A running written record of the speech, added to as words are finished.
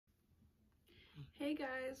Hey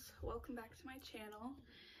guys, welcome back to my channel.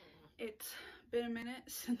 It's been a minute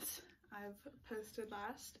since I've posted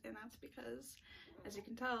last, and that's because, as you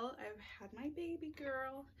can tell, I've had my baby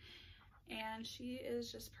girl and she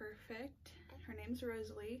is just perfect. Her name's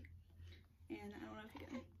Rosalie, and I don't know if you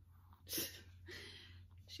can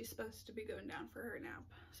she's supposed to be going down for her nap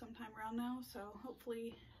sometime around now, so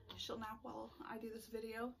hopefully she'll nap while I do this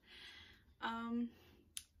video.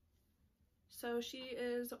 So she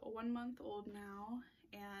is 1 month old now,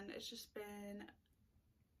 and it's just been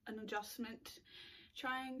an adjustment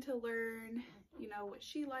trying to learn, you know, what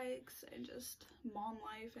she likes and just mom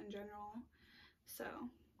life in general. So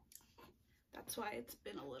that's why it's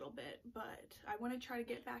been a little bit, but I want to try to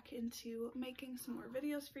get back into making some more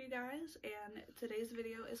videos for you guys, and today's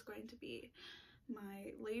video is going to be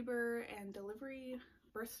my labor and delivery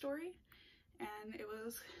birth story, and it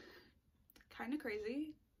was kind of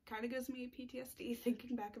crazy. Kind of gives me PTSD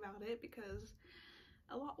thinking back about it because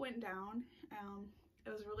a lot went down. It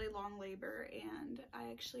was a really long labor, and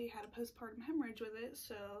I actually had a postpartum hemorrhage with it,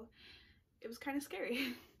 so it was kind of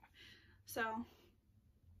scary. So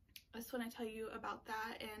I just want to tell you about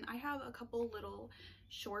that, and I have a couple little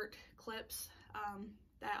short clips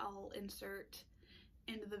that I'll insert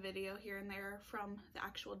into the video here and there from the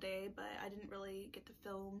actual day, but I didn't really get to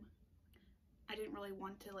film. I didn't really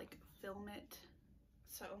want to like film it,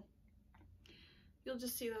 so you'll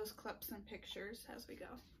just see those clips and pictures as we go.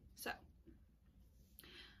 So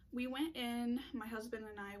we went in, my husband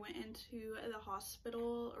and I went into the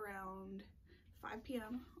hospital around 5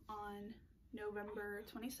 p.m. on November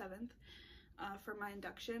 27th for my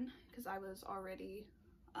induction, because I was already,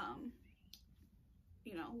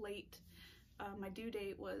 you know, late. My due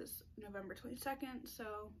date was November 22nd,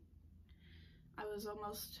 so I was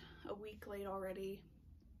almost a week late already.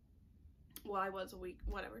 Well, I was a week,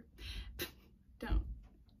 whatever.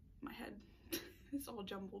 My head is all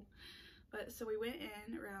jumbled. But so we went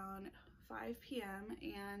in around 5 p.m.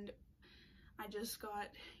 and I just got,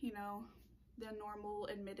 you know, the normal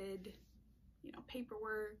admitted, you know,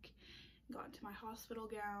 paperwork, got into my hospital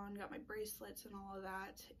gown, got my bracelets and all of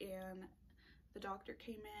that, and the doctor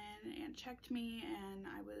came in and checked me, and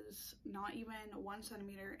I was not even 1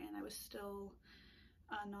 centimeter, and I was still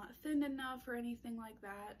not thin enough or anything like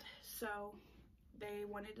that. So they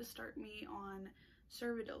wanted to start me on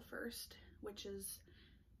Cervidil first, which is,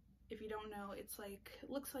 if you don't know, it's like, it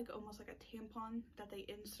looks like almost like a tampon that they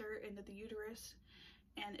insert into the uterus,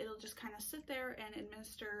 and it'll just kind of sit there and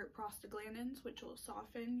administer prostaglandins, which will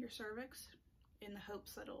soften your cervix in the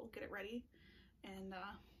hopes that it'll get it ready and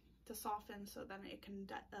to soften so then it can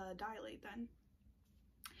dilate then.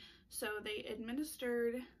 So they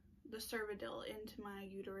administered the Cervidil into my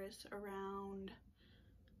uterus around,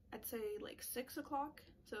 I'd say like 6 o'clock.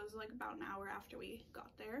 So it was like about an hour after we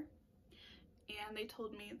got there. And they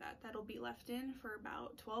told me that that'll be left in for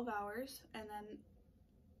about 12 hours. And then,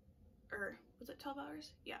 or was it 12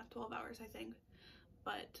 hours? Yeah, 12 hours, I think.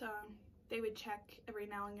 But they would check every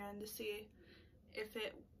now and again to see if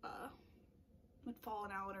it would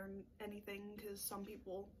fallen out or anything, because some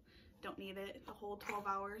people don't need it the whole 12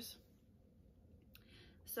 hours.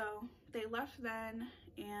 So they left then,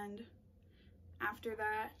 and after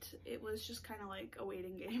that, it was just kind of like a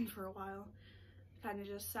waiting game for a while. Kind of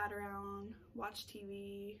just sat around, watched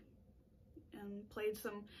TV, and played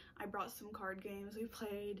some, I brought some card games we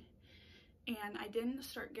played, and I didn't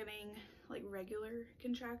start getting like regular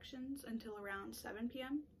contractions until around 7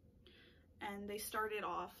 p.m. And they started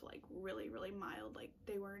off like really, really mild, like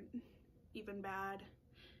they weren't even bad.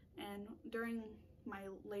 And during my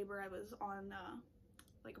labor, I was on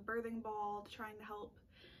like a birthing ball trying to help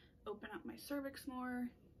open up my cervix more.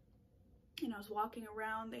 And I was walking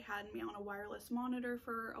around. They had me on a wireless monitor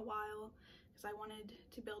for a while because I wanted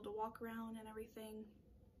to be able to walk around and everything.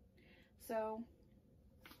 So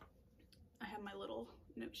I have my little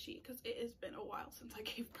note sheet because it has been a while since I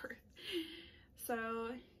gave birth.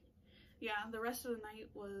 So yeah, the rest of the night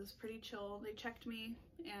was pretty chill. They checked me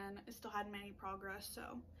and I still hadn't made any progress, so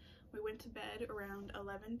we went to bed around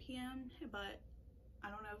 11 p.m. But I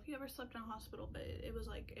don't know if you ever slept in a hospital, but it was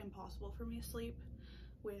like impossible for me to sleep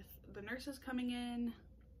with the nurses coming in,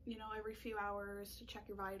 you know, every few hours to check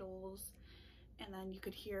your vitals, and then you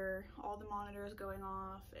could hear all the monitors going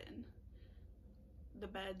off, and the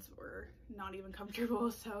beds were not even comfortable,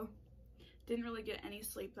 so didn't really get any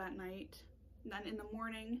sleep that night. And then in the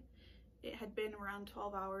morning, it had been around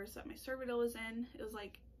 12 hours that my Cervidil was in. It was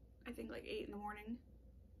like, I think like 8 in the morning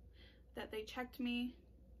that they checked me,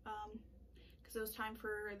 because it was time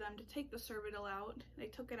for them to take the Cervidil out. They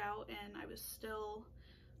took it out and I was still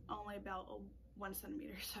only about 1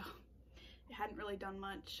 centimeter, so it hadn't really done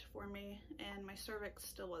much for me, and my cervix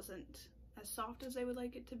still wasn't as soft as they would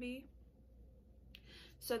like it to be.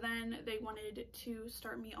 So then they wanted to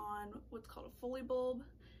start me on what's called a Foley bulb,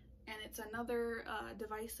 and it's another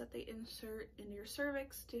device that they insert into your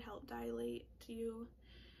cervix to help dilate you.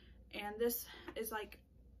 And this is like,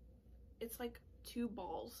 it's like 2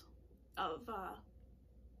 balls of,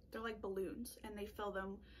 they're like balloons, and they fill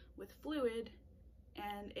them with fluid,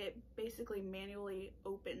 and it basically manually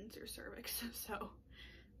opens your cervix. So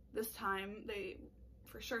this time they,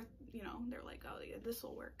 for sure, you know, they're like, oh yeah, this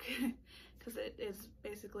will work, because it is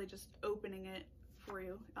basically just opening it for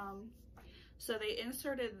you. So they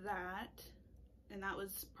inserted that, and that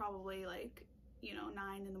was probably like, you know,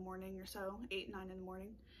 9 in the morning or so, 8, 9 in the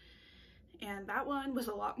morning. And that one was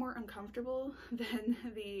a lot more uncomfortable than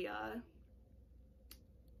the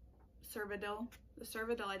cervidil. The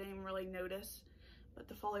cervidil I didn't even really notice, but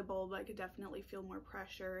the Foley bulb I could definitely feel more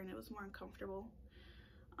pressure, and it was more uncomfortable.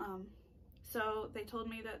 So they told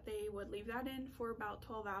me that they would leave that in for about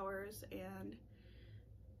 12 hours and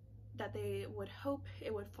that they would hope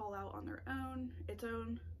it would fall out on its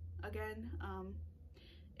own again.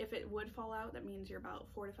 If it would fall out, that means you're about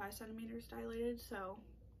 4 to 5 centimeters dilated. So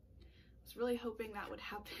I was really hoping that would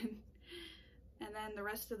happen. And then the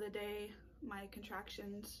rest of the day, my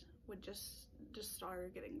contractions would just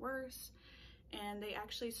start getting worse. And they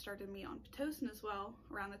actually started me on Pitocin as well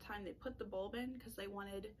around the time they put the bulb in, because they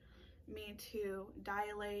wanted me to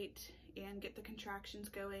dilate and get the contractions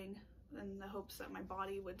going in the hopes that my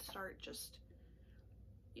body would start just,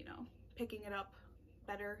 you know, picking it up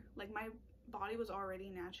better. Like, my body was already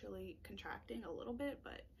naturally contracting a little bit,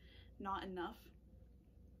 but not enough.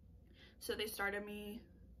 So they started me,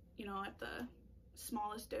 you know, at the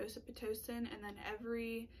smallest dose of Pitocin, and then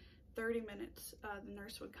every 30 minutes the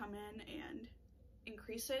nurse would come in and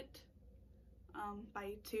increase it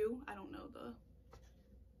by 2. I don't know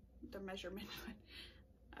the measurement,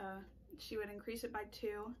 but she would increase it by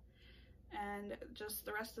 2, and just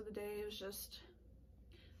the rest of the day it was just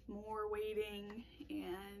more waiting,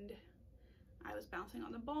 and I was bouncing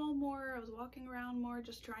on the ball more, I was walking around more,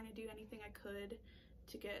 just trying to do anything I could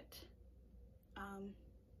to get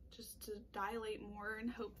just to dilate more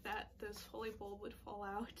and hope that this Foley bulb would fall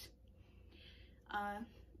out.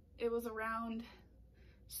 It was around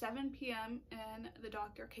 7 p.m. and the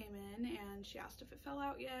doctor came in and she asked if it fell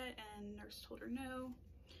out yet, and nurse told her no.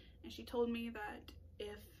 And she told me that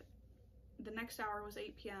if the next hour was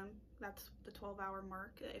 8 p.m., that's the 12-hour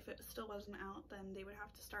mark, if it still wasn't out, then they would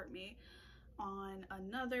have to start me on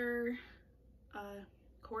another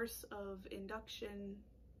course of induction,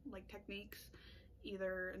 like techniques,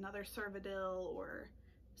 either another cervidil or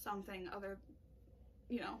something other,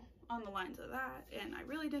 you know, on the lines of that. And I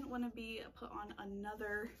really didn't want to be put on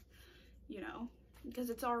another, you know, because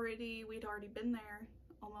we'd already been there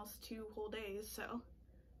almost 2 whole days, so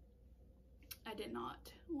I did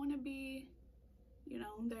not want to be, you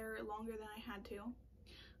know, there longer than I had to.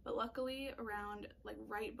 But luckily, around like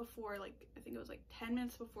right before, like I think it was like 10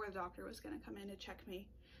 minutes before the doctor was gonna come in to check me,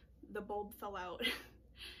 the bulb fell out.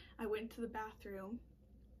 I went to the bathroom,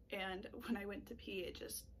 and when I went to pee, it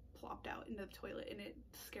just plopped out into the toilet, and it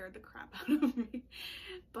scared the crap out of me.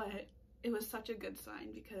 But it was such a good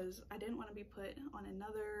sign, because I didn't want to be put on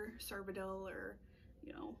another cervidil or,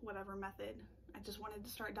 you know, whatever method. I just wanted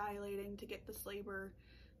to start dilating to get this labor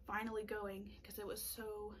finally going, because it was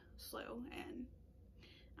so slow and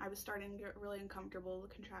I was starting to get really uncomfortable.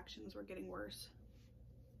 The contractions were getting worse,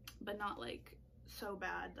 but not like so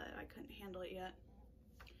bad that I couldn't handle it yet.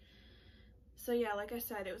 So yeah, like I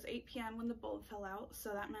said, it was 8 p.m. when the bulb fell out, so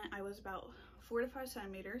that meant I was about 4 to 5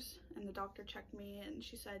 centimeters, and the doctor checked me and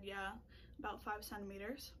she said, yeah, about 5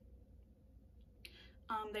 centimeters.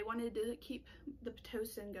 They wanted to keep the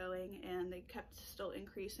Pitocin going, and they kept still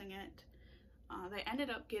increasing it. They ended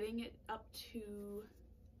up getting it up to,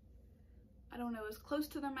 I don't know, it was close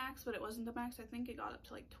to the max, but it wasn't the max. I think it got up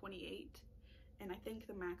to like 28, and I think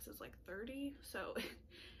the max is like 30, so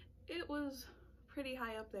it was pretty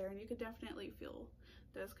high up there, and you could definitely feel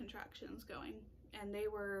those contractions going, and they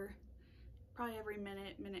were probably every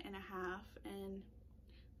minute and a half, and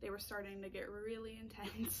they were starting to get really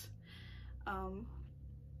intense.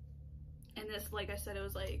 And this, like I said, it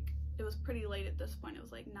was pretty late at this point. It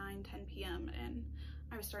was like 9, 10 p.m. and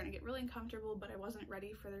I was starting to get really uncomfortable, but I wasn't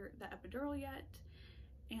ready for the epidural yet.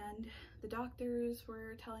 And the doctors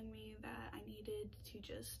were telling me that I needed to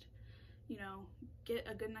just, you know, get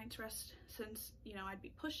a good night's rest, since, you know, I'd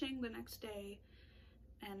be pushing the next day,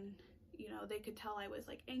 and, you know, they could tell I was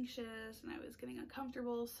like anxious and I was getting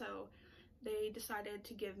uncomfortable, so they decided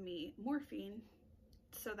to give me morphine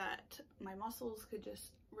so that my muscles could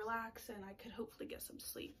just relax and I could hopefully get some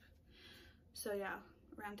sleep. So yeah,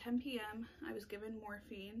 around 10 p.m. I was given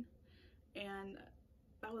morphine, and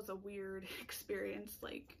that was a weird experience.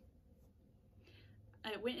 Like,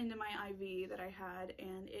 I went into my IV that I had,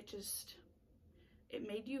 and it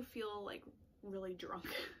made you feel like really drunk.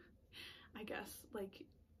 I guess, like,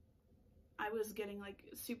 I was getting like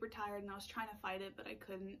super tired and I was trying to fight it, but I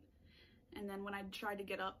couldn't. And then when I tried to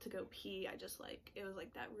get up to go pee, I just like, it was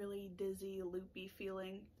like that really dizzy, loopy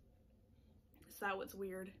feeling. So that was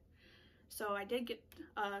weird. So I did get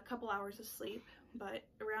a couple hours of sleep, but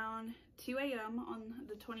around 2 a.m. on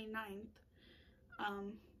the 29th,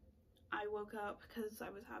 I woke up because I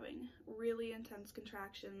was having really intense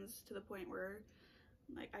contractions to the point where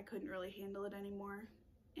like I couldn't really handle it anymore.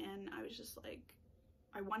 And I was just like,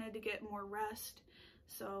 I wanted to get more rest.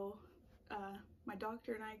 So my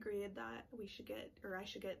doctor and I agreed that I should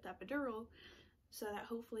get the epidural so that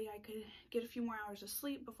hopefully I could get a few more hours of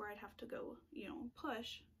sleep before I'd have to go, you know,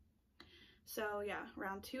 push. So yeah,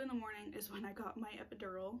 around 2 in the morning is when I got my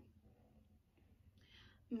epidural.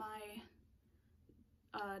 My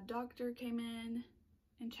doctor came in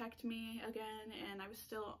and checked me again, and I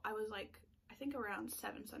was like, I think around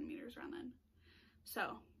 7 centimeters around then.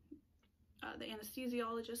 So the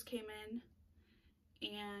anesthesiologist came in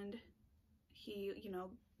and he, you know,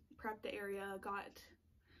 prepped the area, got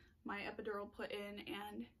my epidural put in,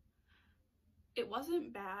 and it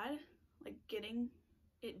wasn't bad, like, getting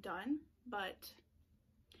it done, but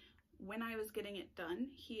when I was getting it done,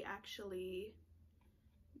 he actually,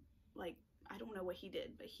 like, I don't know what he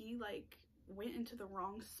did, but he like went into the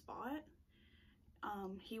wrong spot.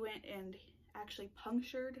 He went and actually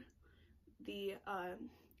punctured the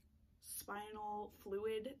spinal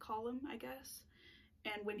fluid column, I guess.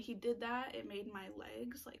 And when he did that, it made my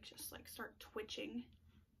legs like just like start twitching,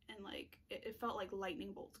 and like it felt like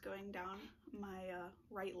lightning bolts going down my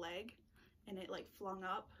right leg, and it like flung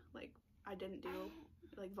up, like I didn't do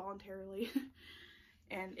like voluntarily.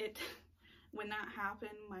 And when that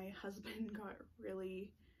happened, my husband got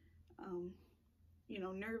really you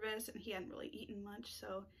know, nervous, and he hadn't really eaten much,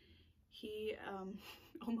 so he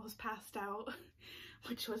almost passed out,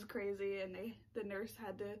 which was crazy. And the nurse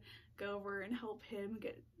had to go over and help him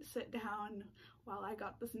sit down while I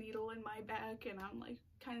got this needle in my back, and I'm like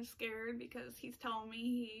kind of scared because he's telling me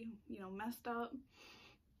he, you know, messed up.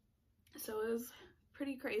 So it was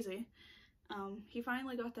pretty crazy. He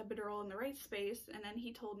finally got the epidural in the right space, and then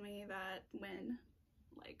he told me that when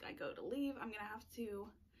like I go to leave, I'm gonna have to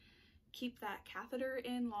keep that catheter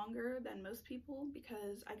in longer than most people,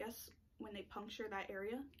 because I guess when they puncture that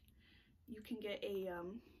area, you can get a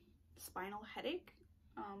spinal headache,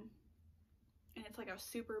 and it's like a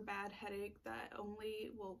super bad headache that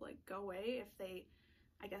only will like go away if they,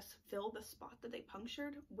 I guess, fill the spot that they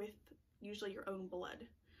punctured with usually your own blood.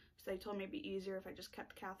 So they told me it'd be easier if I just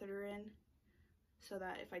kept the catheter in, so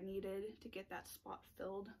that if I needed to get that spot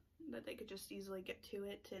filled, that they could just easily get to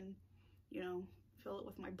it and, you know, fill it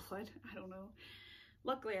with my blood. I don't know.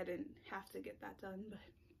 Luckily I didn't have to get that done, but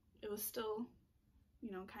it was still,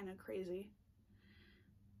 you know, kind of crazy.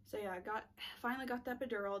 So yeah, I finally got the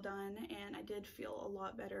epidural done, and I did feel a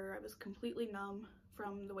lot better. I was completely numb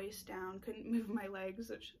from the waist down, couldn't move my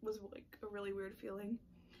legs, which was like a really weird feeling.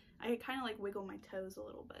 I could kind of like wiggle my toes a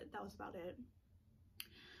little bit. That was about it.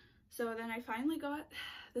 So then I finally got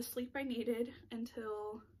the sleep I needed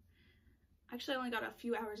until, actually I only got a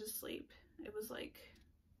few hours of sleep. It was like,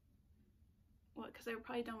 what, because they were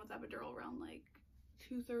probably done with epidural around like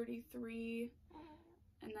 2:33,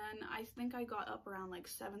 and then I think I got up around like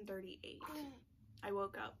 7:38. I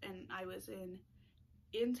woke up and I was in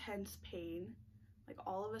intense pain, like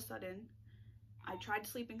all of a sudden. I tried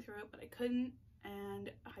sleeping through it, but I couldn't, and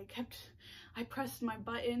I pressed my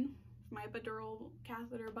button, my epidural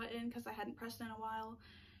catheter button, because I hadn't pressed in a while,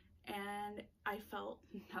 and I felt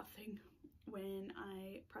nothing when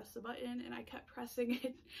I pressed the button, and I kept pressing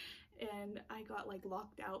it, and I got like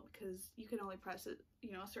locked out because you can only press it,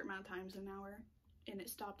 you know, a certain amount of times an hour, and it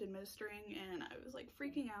stopped administering, and I was like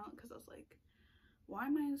freaking out because I was like, why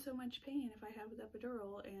am I in so much pain if I have the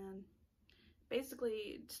epidural? And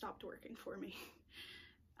basically it stopped working for me.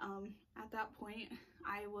 At that point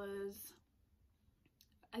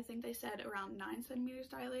I think they said around 9 centimeters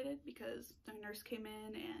dilated, because the nurse came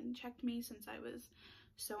in and checked me since I was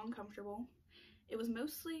so uncomfortable. It was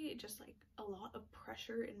mostly just like a lot of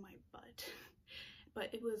pressure in my butt,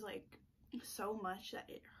 but it was like so much that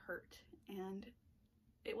it hurt, and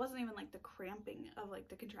it wasn't even like the cramping of like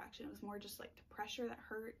the contraction. It was more just like the pressure that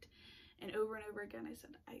hurt. And over again I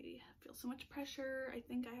said, I feel so much pressure, I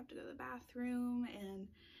think I have to go to the bathroom. And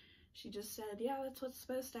she just said, yeah, that's what's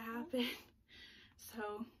supposed to happen.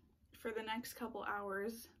 So for the next couple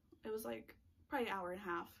hours, it was like probably an hour and a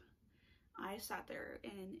half, I sat there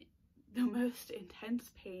in the most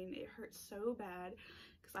intense pain. It hurt so bad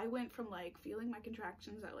because I went from like feeling my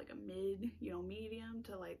contractions at like a medium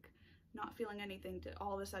to like not feeling anything to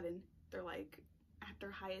all of a sudden they're like at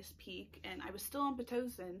their highest peak, and I was still on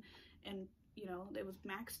Pitocin, and it was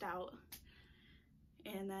maxed out.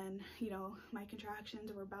 And then my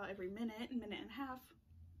contractions were about every minute and a half,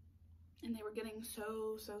 and they were getting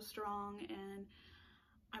so strong. And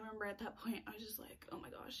I remember at that point I was just like, oh my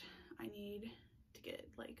gosh, I need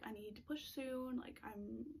to push soon, like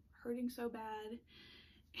I'm hurting so bad.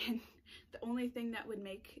 And the only thing that would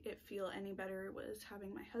make it feel any better was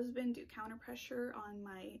having my husband do counter pressure on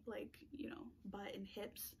my butt and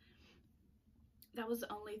hips. That was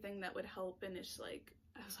the only thing that would help. And it's like,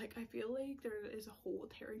 I was like, I feel like there is a hole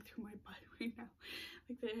tearing through my butt right now.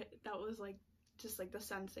 Like that was like just like the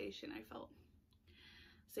sensation I felt.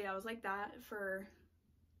 So yeah, I was like that for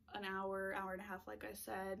an hour and a half, like I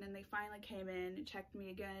said, and they finally came in and checked me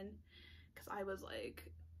again because I was like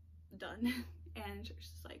done. And she was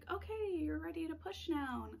just like, okay, you're ready to push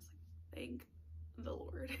now. And I was like, thank the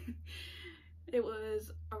Lord. It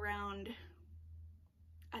was around,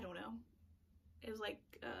 I don't know, it was like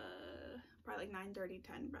probably like 9:30,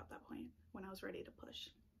 10 about that point when I was ready to push.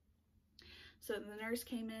 So the nurse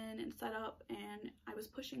came in and set up, and I was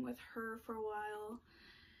pushing with her for a while,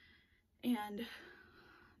 and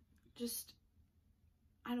just,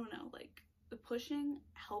 I don't know, like the pushing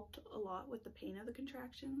helped a lot with the pain of the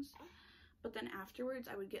contractions, but then afterwards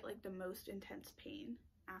I would get like the most intense pain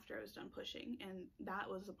after I was done pushing, and that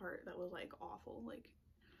was the part that was like awful. Like,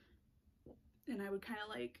 and I would kind of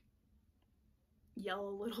like yell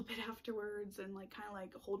a little bit afterwards and like kind of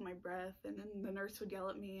like hold my breath, and then the nurse would yell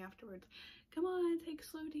at me afterwards, come on, take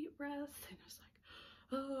slow deep breaths. And I was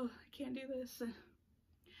like, oh, I can't do this.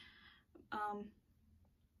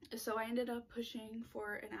 So I ended up pushing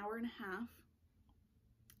for an hour and a half,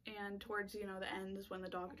 and towards the end is when the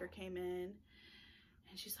doctor came in,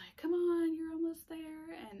 and she's like, come on, you're almost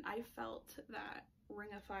there. And I felt that ring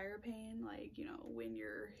of fire pain, like when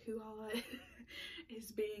your hoo-ha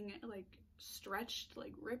is being like stretched,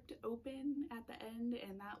 like ripped open at the end,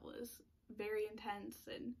 and that was very intense.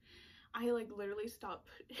 And I like literally stopped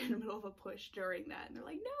in the middle of a push during that, and they're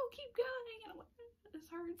like, no, keep going. And I'm like, this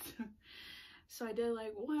hurts. So I did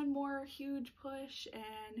like one more huge push,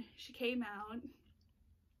 and she came out,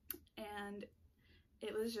 and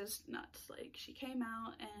it was just nuts. Like, she came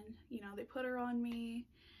out, and they put her on me,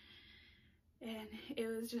 and it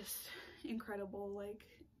was just incredible. Like,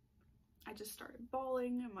 I just started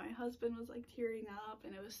bawling, and my husband was like tearing up,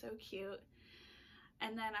 and it was so cute.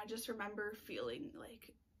 And then I just remember feeling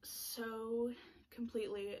like so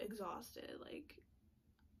completely exhausted. Like,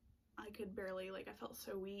 I could barely, like, I felt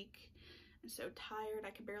so weak and so tired. I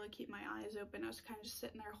could barely keep my eyes open. I was kind of just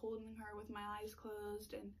sitting there holding her with my eyes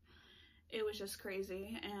closed, and it was just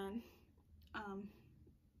crazy. And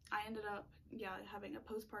I ended up having a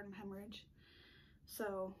postpartum hemorrhage.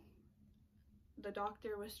 So the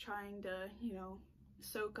doctor was trying to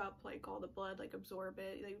soak up like all the blood, like absorb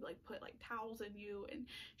it. They like put like towels in you, and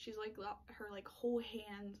she's like her like whole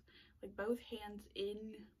hands, like both hands in,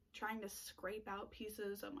 trying to scrape out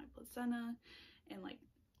pieces of my placenta and like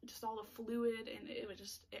just all the fluid, and it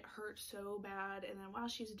hurt so bad. And then while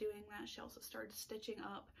she's doing that, she also started stitching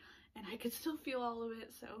up, and I could still feel all of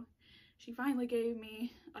it. So she finally gave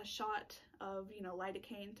me a shot of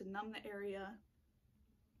lidocaine to numb the area,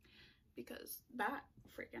 because that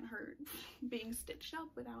freaking hurt, being stitched up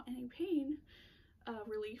without any pain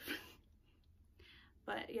relief.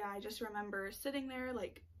 But yeah, I just remember sitting there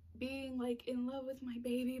like being like in love with my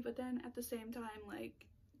baby, but then at the same time like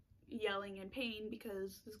yelling in pain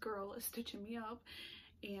because this girl is stitching me up,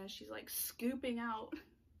 and she's like scooping out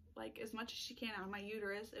like as much as she can out of my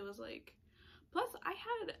uterus. It was like, plus I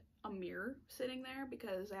had a mirror sitting there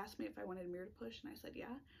because they asked me if I wanted a mirror to push, and I said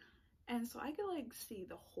yeah. And so I could like see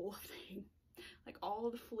the whole thing, like all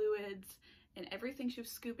the fluids and everything she was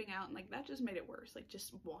scooping out, and like that just made it worse, like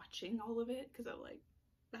just watching all of it, because I'm like,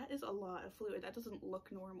 that is a lot of fluid, that doesn't look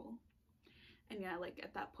normal. And yeah, like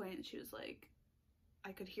at that point she was like,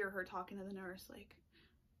 I could hear her talking to the nurse like,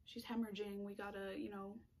 she's hemorrhaging, we gotta,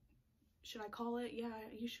 should I call it? Yeah,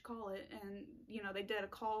 you should call it. And they did a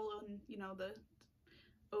call on the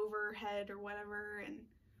overhead or whatever, and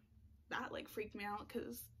that like freaked me out,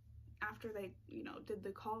 because after they did the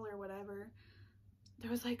call or whatever,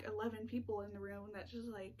 there was like 11 people in the room that just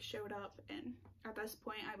like showed up, and at this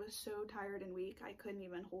point I was so tired and weak I couldn't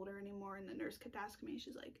even hold her anymore. And the nurse kept asking me,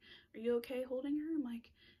 she's like, "Are you okay holding her?" I'm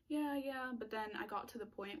like, yeah, but then I got to the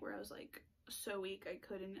point where I was like so weak I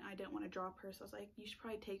didn't want to drop her, so I was like, "You should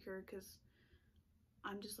probably take her because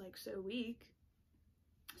I'm just like so weak."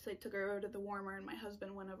 So I took her over to the warmer, and my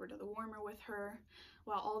husband went over to the warmer with her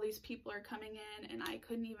while all these people are coming in, and I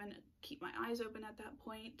couldn't even keep my eyes open at that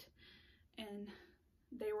point, and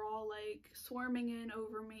they were all like swarming in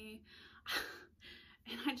over me.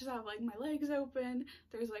 And I just have like my legs open.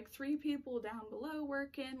 There's like 3 people down below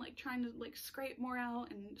working, like trying to like scrape more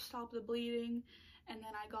out and stop the bleeding. And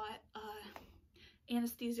then I got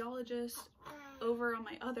anesthesiologist over on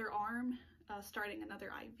my other arm, starting another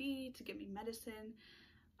IV to give me medicine.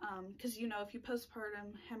 Because, you know, if you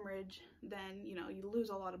postpartum hemorrhage, then, you know, you lose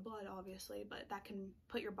a lot of blood, obviously, but that can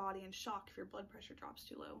put your body in shock if your blood pressure drops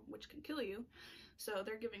too low, which can kill you. So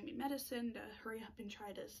they're giving me medicine to hurry up and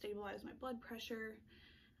try to stabilize my blood pressure,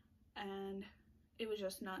 and it was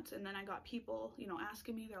just nuts. And then I got people, you know,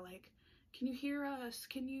 asking me, they're like, "Can you hear us?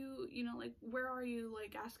 Can you, you know, like, where are you?"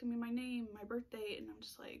 Like, asking me my name, my birth date, and I'm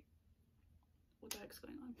just like, what the heck's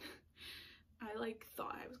going on? I like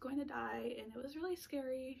thought I was going to die, and it was really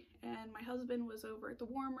scary. And my husband was over at the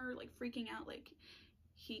warmer, like freaking out, like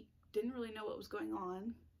he didn't really know what was going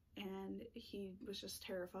on, and he was just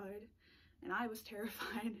terrified, and I was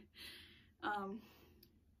terrified.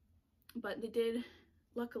 But they did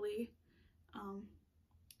luckily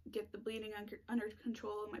get the bleeding under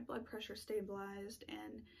control, and my blood pressure stabilized,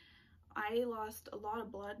 and I lost a lot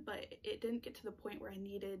of blood, but it didn't get to the point where I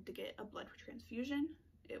needed to get a blood transfusion.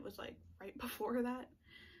 It was like right before that,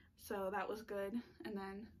 so that was good. And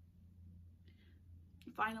then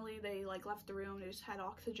finally they like left the room, they just had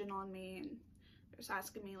oxygen on me, and they're just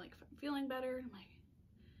asking me like if I'm feeling better. I'm like,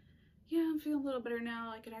 yeah, I'm feeling a little better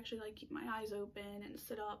now. I could actually like keep my eyes open and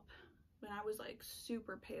sit up. When I was like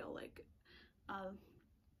super pale, like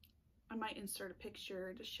I might insert a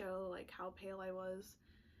picture to show like how pale I was.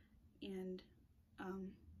 And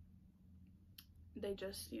they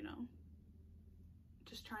just, you know,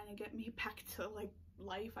 just trying to get me back to like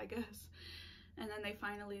life, I guess. And then they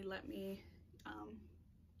finally let me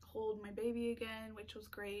hold my baby again, which was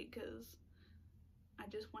great because I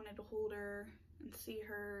just wanted to hold her and see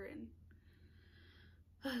her, and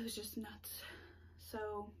it was just nuts.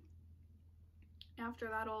 So after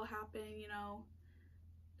that all happened, you know,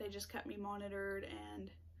 they just kept me monitored, and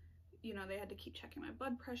you know, they had to keep checking my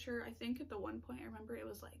blood pressure. I think at the one point I remember it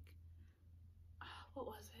was like, what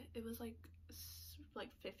was it? It was like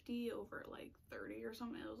 50 over like 30 or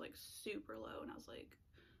something. It was like super low, and I was like,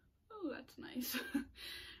 oh, that's nice.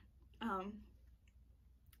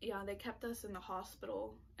 Yeah, they kept us in the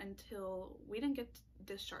hospital until we didn't get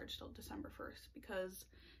discharged till December 1st, because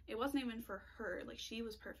it wasn't even for her. Like, she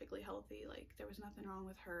was perfectly healthy, like there was nothing wrong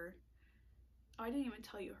with her. Oh, I didn't even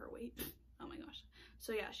tell you her weight. Oh my gosh.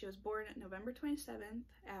 So yeah, she was born at November 27th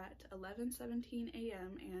at 11:17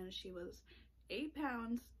 a.m. and she was 8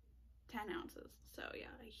 pounds 10 ounces. So yeah,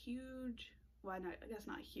 a huge, well, I guess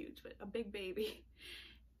not huge, but a big baby.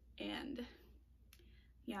 And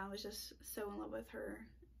yeah, I was just so in love with her.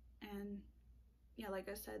 And yeah, like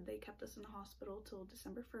I said, they kept us in the hospital till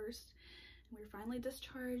December 1st, and we were finally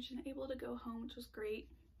discharged and able to go home, which was great.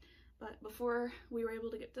 But before we were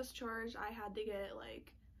able to get discharged, I had to get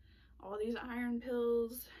like all these iron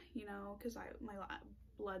pills, you know, because my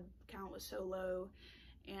blood count was so low,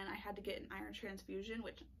 and I had to get an iron transfusion,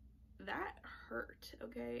 which that hurt,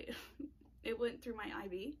 okay? It went through my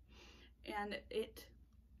IV, and it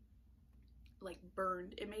like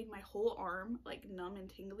burned. It made my whole arm like numb and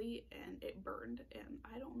tingly, and it burned. And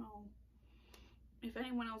I don't know if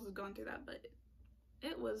anyone else is going through that, but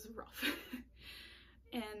it was rough.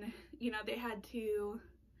 And you know, they had to,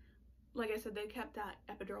 like I said, they kept that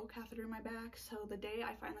epidural catheter in my back, so the day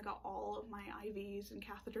I finally got all of my IVs and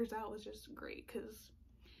catheters out was just great, because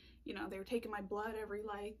you know, they were taking my blood every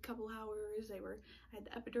like couple hours. I had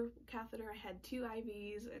the epidural catheter, I had 2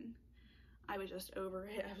 IVs, and I was just over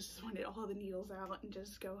it. I just wanted all the needles out and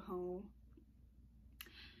just go home.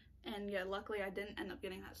 And yeah, luckily I didn't end up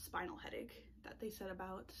getting that spinal headache that they said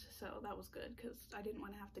about, so that was good, because I didn't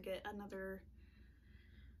want to have to get another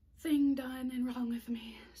thing done and wrong with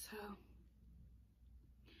me. So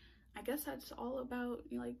I guess that's all about,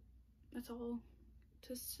 you know, like, that's all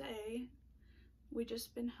to say. We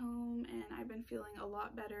just been home, and I've been feeling a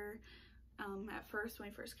lot better. At first, when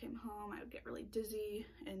I first came home, I would get really dizzy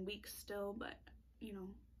and weak still, but you know,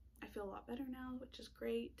 I feel a lot better now, which is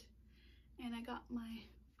great. And I got my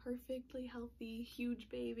perfectly healthy, huge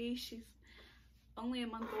baby. She's only a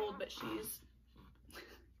month old, but she's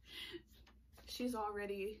she's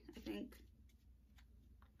already, I think,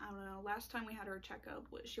 I don't know, last time we had her checkup,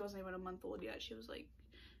 she wasn't even a month old yet. She was like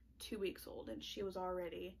 2 weeks old, and she was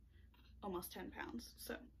already almost 10 pounds.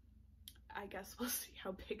 So I guess we'll see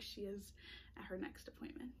how big she is at her next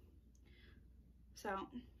appointment. So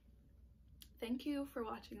thank you for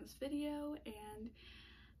watching this video, and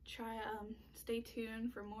stay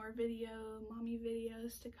tuned for more mommy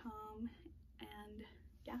videos to come, and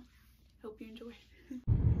yeah, hope you enjoy.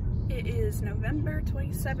 It is November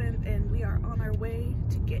 27th and we are on our way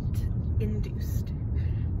to get induced.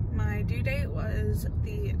 My due date was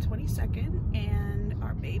the 22nd and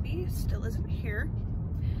our baby still isn't here.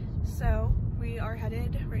 So we are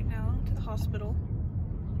headed right now to the hospital.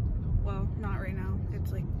 Well, not right now.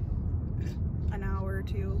 It's like an hour or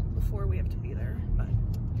two before we have to be there, but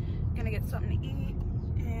gonna get something to eat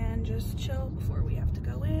and just chill before we have to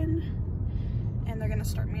go in. And they're gonna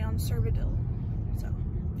start me on Epidura'l. So,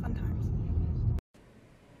 fun times.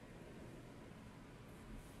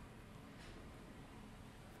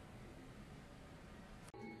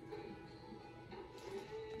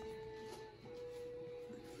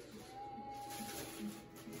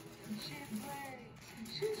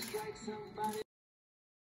 She strikes somebody.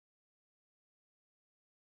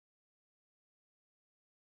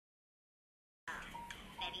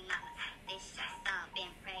 Baby mama, this song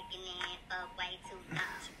been pregnant for way too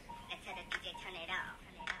long. Let's tell the DJ turn it off.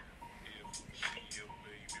 If she a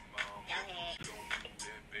baby mom, Go ahead. she gon' do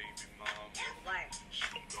that baby mom. Work. She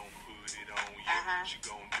gon' put it on you. She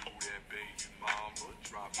gon' do that baby mama.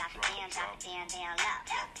 Drop it down, drop it down, low.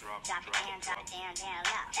 Drop it down, drop it down,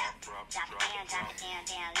 low. Drop it down, drop it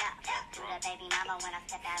down, low. Do the baby mama when I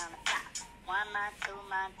step out on the floor. 1 month, 2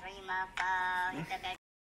 month, 3 month, 4. Hit the baby.